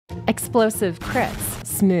explosive crits,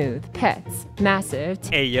 smooth pits, massive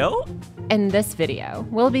Ayo? In this video,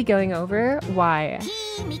 we'll be going over why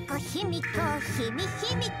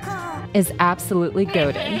Himiko. is absolutely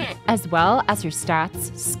goated, as well as her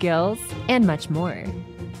stats, skills, and much more.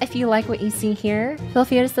 If you like what you see here, feel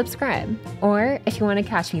free to subscribe. Or if you want to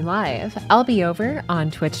catch me live, I'll be over on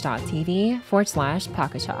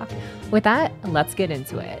twitch.tv/Pakachok. With that, let's get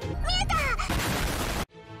into it.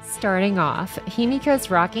 Starting off, Himiko's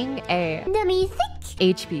rocking a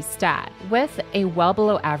HP stat with a well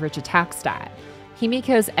below average attack stat.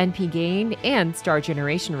 Himiko's NP gain and star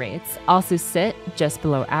generation rates also sit just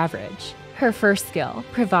below average. Her first skill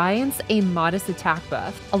provides a modest attack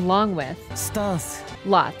buff along with Stars.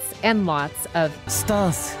 lots and lots of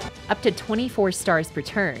Stars. up to 24 stars per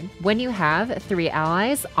turn when you have 3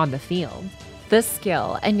 allies on the field. This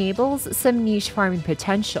skill enables some niche farming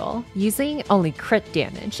potential using only crit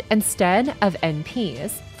damage instead of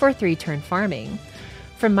NPs for 3-turn farming.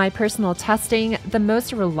 From my personal testing, the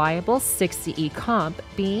most reliable 6 CE comp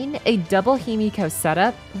being a double Himiko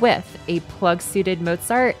setup with a plug-suited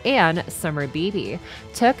Mozart and Summer BB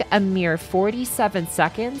took a mere 47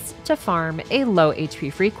 seconds to farm a low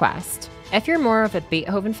HP free quest. If you're more of a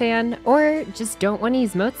Beethoven fan or just don't want to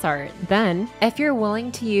use Mozart, then if you're willing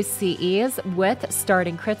to use CEs with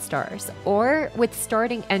starting crit stars or with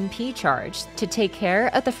starting NP charge to take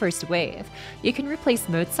care of the first wave, you can replace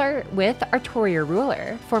Mozart with Artoria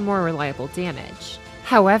Ruler for more reliable damage.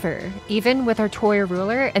 However, even with Artoria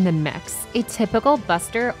Ruler in the mix, a typical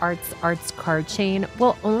Buster Arts card chain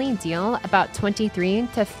will only deal about 23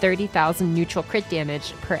 to 30,000 neutral crit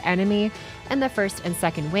damage per enemy in the first and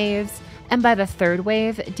second waves, and by the third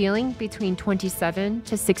wave, dealing between 27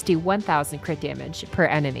 to 61,000 crit damage per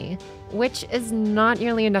enemy, which is not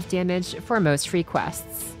nearly enough damage for most free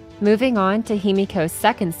quests. Moving on to Himiko's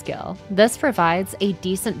second skill, this provides a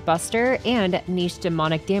decent buster and niche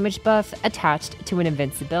demonic damage buff attached to an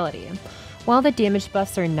invincibility. While the damage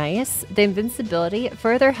buffs are nice, the invincibility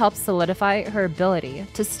further helps solidify her ability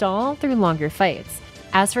to stall through longer fights.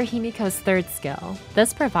 As for Himiko's third skill,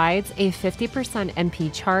 this provides a 50%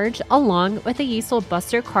 MP charge along with a useful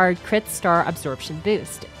Buster card crit star absorption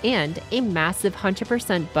boost and a massive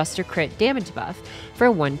 100% Buster crit damage buff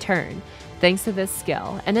for 1 turn. Thanks to this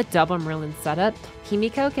skill and a double Merlin setup,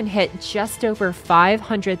 Himiko can hit just over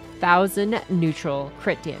 500,000 neutral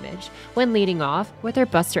crit damage when leading off with her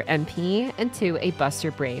Buster MP into a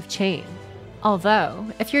Buster Brave chain. Although,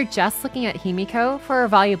 if you're just looking at Himiko for her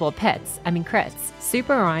valuable crits,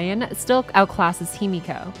 Super Orion still outclasses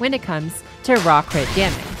Himiko when it comes to raw crit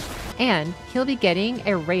damage, and he'll be getting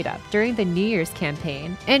a rate up during the New Year's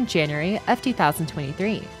campaign in January of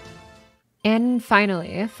 2023. And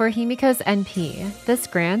finally, for Himiko's NP, this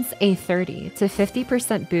grants a 30 to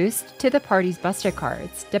 50% boost to the party's Buster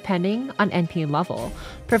cards, depending on NP level,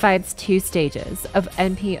 provides 2 stages of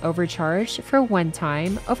NP overcharge for 1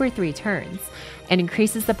 time over 3 turns, and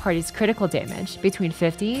increases the party's critical damage between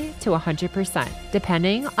 50 to 100%,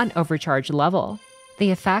 depending on overcharge level. The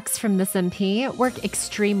effects from this MP work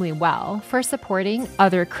extremely well for supporting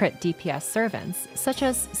other crit DPS servants, such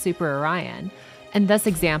as Super Orion. In this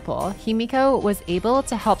example, Himiko was able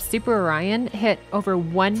to help Super Orion hit over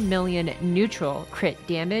 1 million neutral crit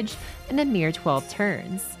damage in a mere 12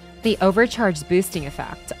 turns. The overcharge boosting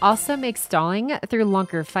effect also makes stalling through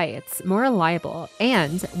longer fights more reliable,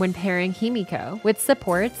 and when pairing Himiko with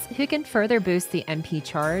supports who can further boost the NP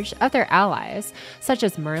charge of their allies, such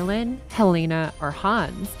as Merlin, Helena, or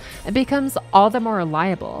Hans, it becomes all the more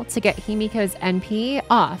reliable to get Himiko's NP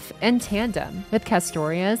off in tandem with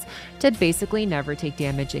Castoria's to basically never take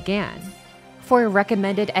damage again. For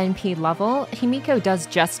recommended NP level, Himiko does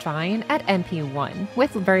just fine at NP1,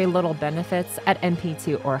 with very little benefits at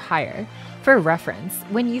NP2 or higher. For reference,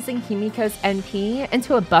 when using Himiko's NP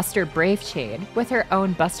into a Buster Brave chain with her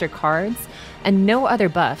own Buster cards and no other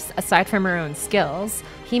buffs aside from her own skills,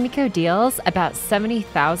 Himiko deals about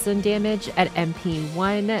 70,000 damage at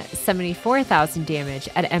NP1, 74,000 damage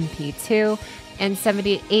at NP2, and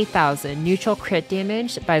 78,000 neutral crit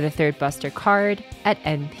damage by the third Buster card at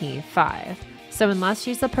NP5. So unless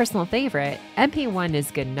she's a personal favorite, NP1 is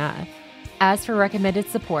good enough. As for recommended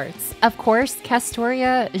supports, of course,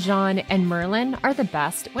 Castoria, Jean, and Merlin are the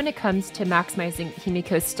best when it comes to maximizing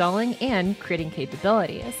Himiko's stalling and critting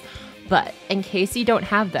capabilities. But in case you don't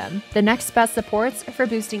have them, the next best supports for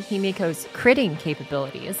boosting Himiko's critting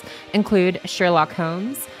capabilities include Sherlock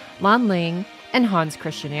Holmes, Lan Ling, and Hans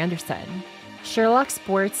Christian Andersen. Sherlock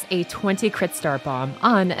sports a 20 crit star bomb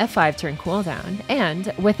on a 5-turn cooldown,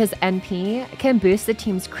 and with his NP, can boost the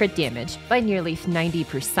team's crit damage by nearly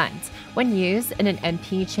 90% when used in an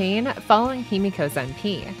NP chain following Himiko's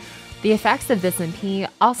NP. The effects of this NP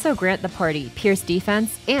also grant the party pierce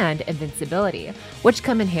defense and invincibility, which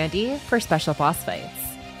come in handy for special boss fights.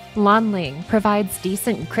 Lan Ling provides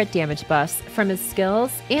decent crit damage buffs from his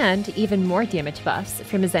skills and even more damage buffs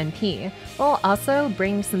from his NP, while also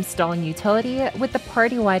bringing some stalling utility with the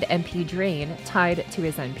party-wide NP drain tied to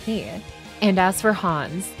his NP. And as for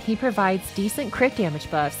Hans, he provides decent crit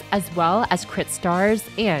damage buffs as well as crit stars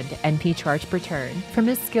and NP charge per turn from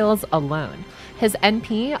his skills alone. His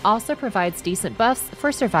NP also provides decent buffs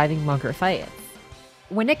for surviving longer fights.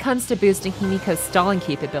 When it comes to boosting Himiko's stalling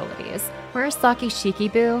capabilities, Murasaki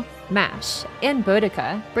Shikibu, MASH, and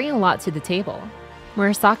Boudica bring a lot to the table.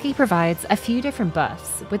 Murasaki provides a few different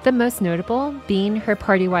buffs, with the most notable being her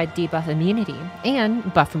party-wide debuff immunity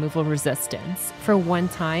and buff removal resistance for 1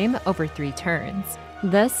 time over 3 turns.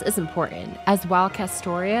 This is important, as while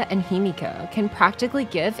Castoria and Himiko can practically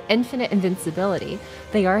give infinite invincibility,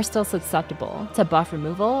 they are still susceptible to buff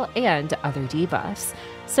removal and other debuffs.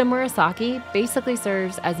 So Murasaki basically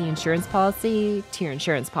serves as the insurance policy to your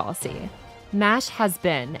insurance policy. MASH has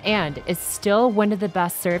been and is still one of the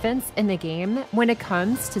best servants in the game when it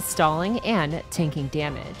comes to stalling and tanking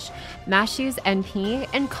damage. Mashu's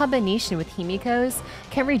NP, in combination with Himiko's,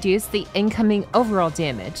 can reduce the incoming overall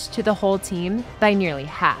damage to the whole team by nearly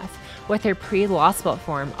half, with her pre-lost belt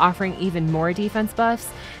form offering even more defense buffs,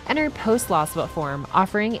 and her post-lost belt form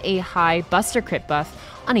offering a high buster crit buff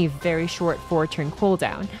on a very short 4-turn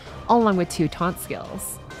cooldown, along with 2 taunt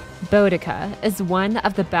skills. Boudica is one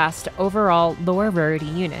of the best overall lower rarity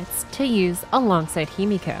units to use alongside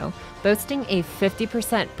Himiko, boasting a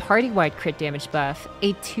 50% party-wide crit damage buff,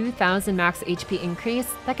 a 2000 max HP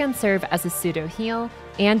increase that can serve as a pseudo heal,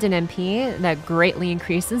 and an MP that greatly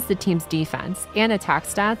increases the team's defense and attack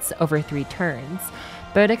stats over 3 turns.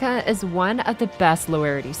 Boudica is one of the best low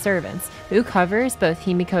rarity servants who covers both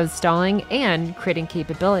Himiko's stalling and critting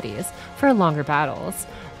capabilities for longer battles.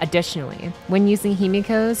 Additionally, when using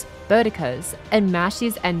Himiko's, Boudica's, and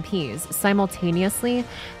Mashi's NPs simultaneously,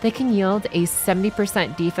 they can yield a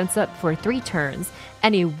 70% defense up for 3 turns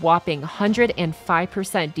and a whopping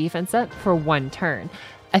 105% defense up for 1 turn,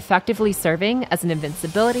 effectively serving as an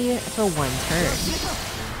invincibility for 1 turn.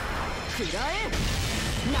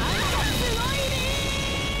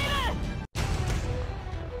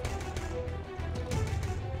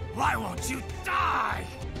 Why won't you die?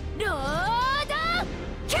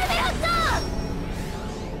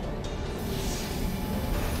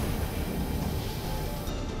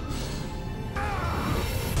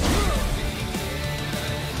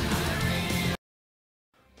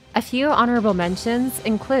 A few honorable mentions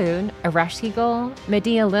include Arash Eagle,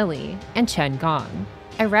 Medea Lily, and Chen Gong.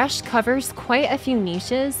 Arash covers quite a few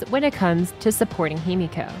niches when it comes to supporting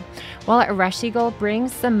Himiko. While Arash Eagle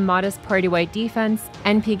brings some modest party-wide defense,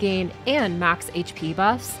 NP gain, and max HP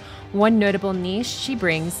buffs, one notable niche she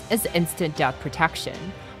brings is instant death protection,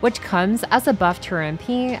 which comes as a buff to her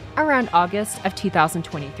MP around August of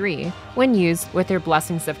 2023 when used with her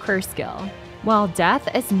Blessings of Curse skill. While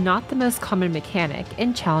death is not the most common mechanic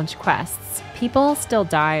in challenge quests, people still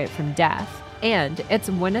die from death, and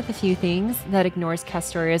it's one of the few things that ignores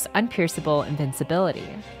Castoria's unpierceable invincibility.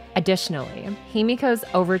 Additionally, Himiko's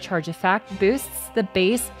overcharge effect boosts the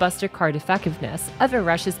base buster card effectiveness of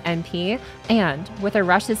Arash's NP, and with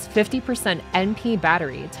Arash's 50% NP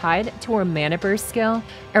battery tied to her Mana Burst skill,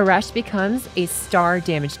 Arash becomes a star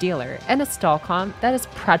damage dealer and a stall comp that is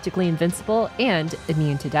practically invincible and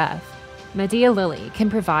immune to death. Medea Lily can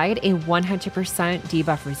provide a 100%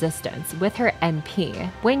 debuff resistance with her NP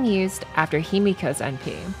when used after Himiko's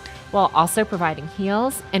NP, while also providing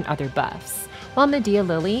heals and other buffs. While Medea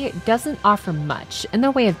Lily doesn't offer much in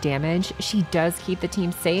the way of damage, she does keep the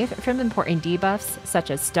team safe from important debuffs such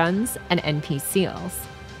as stuns and NP seals.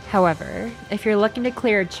 However, if you're looking to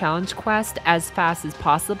clear a challenge quest as fast as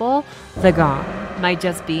possible, the Gong might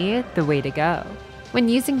just be the way to go. When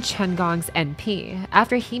using Chen Gong's NP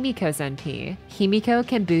after Himiko's NP, Himiko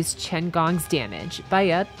can boost Chen Gong's damage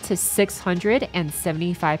by up to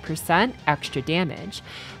 675% extra damage.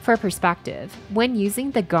 For perspective, when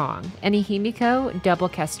using the Gong and a Himiko double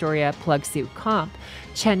Castoria plug suit comp,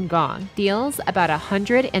 Chen Gong deals about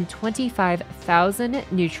 125,000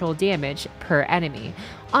 neutral damage per enemy,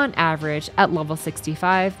 on average at level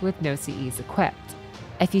 65 with no CEs equipped.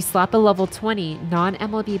 If you slap a level 20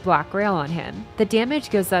 non-MLB Black Rail on him, the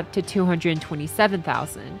damage goes up to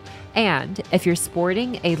 227,000. And if you're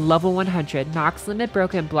sporting a level 100 Nox Limit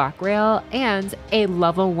Broken Black Rail and a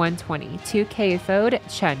level 120 2K Fode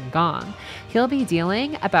Chen Gong, he'll be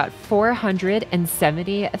dealing about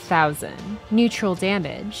 470,000 neutral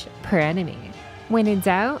damage per enemy. When in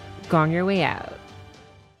doubt, gong your way out.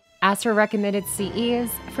 As for recommended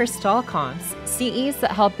CEs, for stall comps, CEs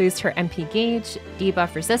that help boost her MP gauge,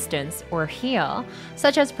 debuff resistance, or heal,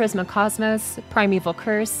 such as Prisma Cosmos, Primeval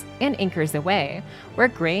Curse, and Anchors Away,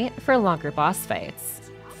 work great for longer boss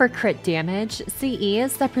fights. For crit damage,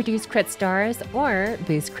 CEs that produce crit stars or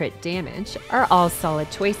boost crit damage are all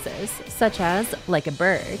solid choices, such as Like a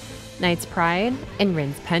Bird, Knight's Pride, and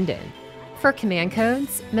Rin's Pendant. For command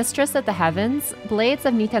codes, Mistress of the Heavens, Blades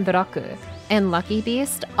of Nikandoraku, and Lucky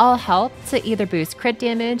Beast all help to either boost crit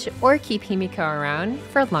damage or keep Himiko around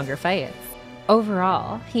for longer fights.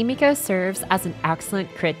 Overall, Himiko serves as an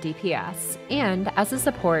excellent crit DPS and as a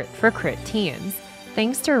support for crit teams.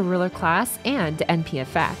 Thanks to her ruler class and NP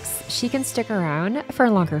effects, she can stick around for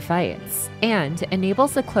longer fights, and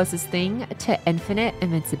enables the closest thing to infinite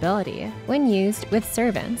invincibility when used with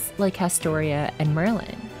servants like Castoria and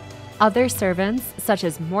Merlin. Other servants, such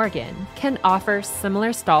as Morgan, can offer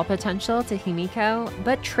similar stall potential to Himiko,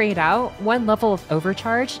 but trade out one level of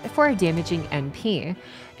overcharge for a damaging NP.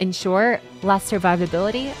 In short, less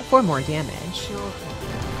survivability for more damage.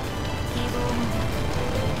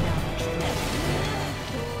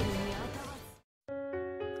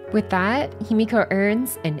 With that, Himiko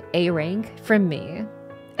earns an A rank from me.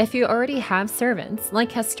 If you already have servants like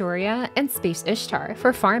Castoria and Space Ishtar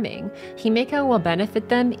for farming, Himiko will benefit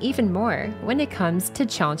them even more when it comes to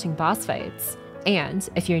challenging boss fights. And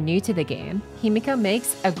if you're new to the game, Himiko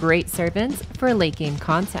makes a great servant for late game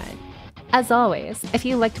content. As always, if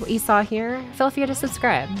you liked what you saw here, feel free to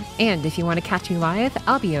subscribe. And if you want to catch me live,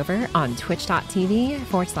 I'll be over on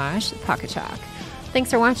twitch.tv/Pakachak. Thanks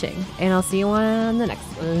for watching, and I'll see you on the next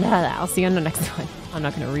one. I'm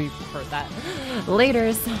not going to re-record that.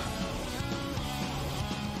 Laters.